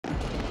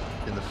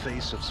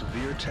face of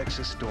severe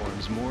Texas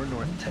storms, more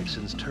North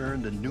Texans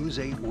turn to News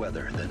 8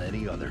 weather than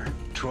any other.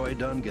 Troy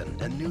Dungan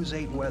and News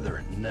 8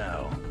 Weather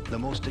now. The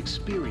most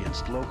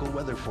experienced local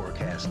weather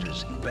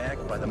forecasters,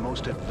 backed by the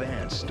most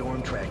advanced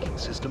storm tracking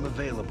system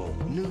available.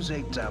 News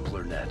 8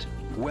 DopplerNet.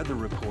 Weather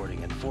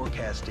reporting and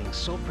forecasting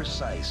so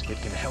precise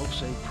it can help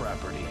save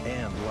property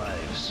and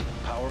lives.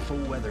 Powerful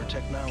weather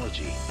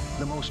technology.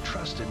 The most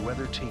trusted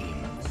weather team.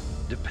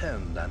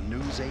 Depend on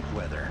News 8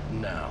 Weather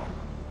now.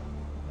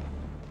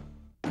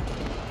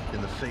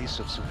 In the face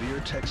of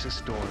severe Texas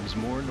storms,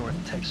 more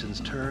North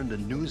Texans turn to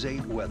News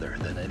 8 weather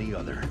than any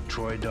other.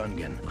 Troy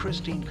Dungan,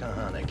 Christine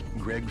Kahanick,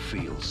 Greg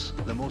Fields,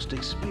 the most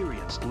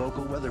experienced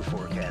local weather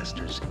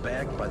forecasters,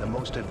 backed by the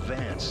most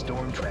advanced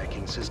storm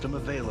tracking system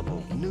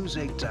available. News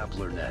 8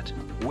 DopplerNet.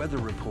 Weather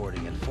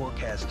reporting and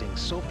forecasting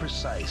so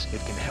precise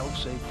it can help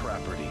save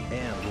property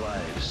and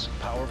lives.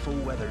 Powerful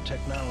weather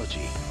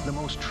technology. The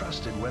most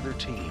trusted weather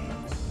team.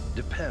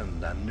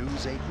 Depend on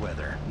News 8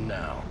 Weather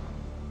now.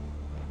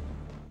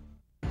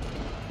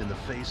 In the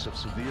face of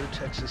severe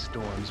Texas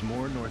storms,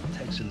 more North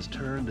Texans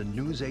turn to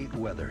News 8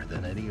 weather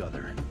than any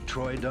other.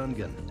 Troy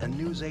Dungan and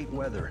News 8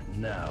 Weather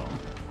now.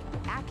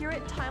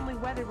 Accurate, timely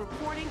weather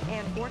reporting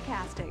and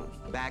forecasting.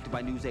 Backed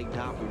by News 8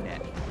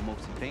 DopplerNet, the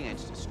most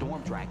advanced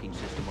storm tracking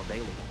system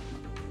available.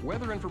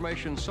 Weather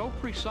information so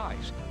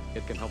precise,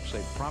 it can help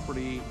save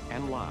property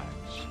and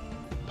lives.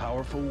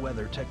 Powerful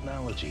weather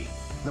technology.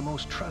 The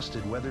most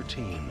trusted weather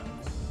team.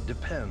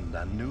 Depend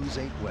on News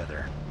 8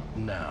 Weather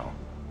now.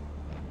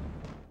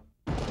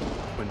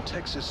 When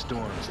Texas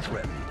storms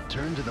threaten,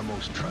 turn to the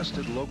most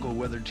trusted local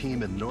weather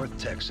team in North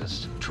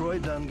Texas. Troy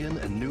Dungan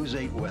and News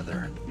 8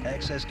 Weather.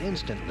 Accessed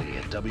instantly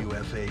at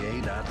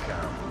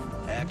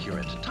WFAA.com.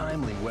 Accurate,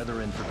 timely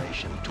weather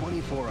information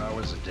 24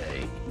 hours a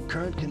day.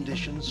 Current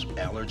conditions,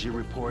 allergy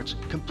reports,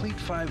 complete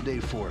 5-day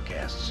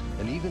forecasts,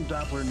 and even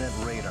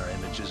DopplerNet radar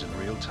images in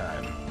real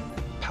time.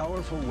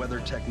 Powerful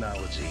weather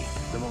technology.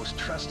 The most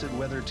trusted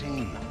weather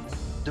team.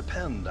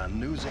 Depend on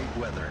News 8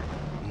 Weather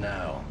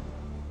now.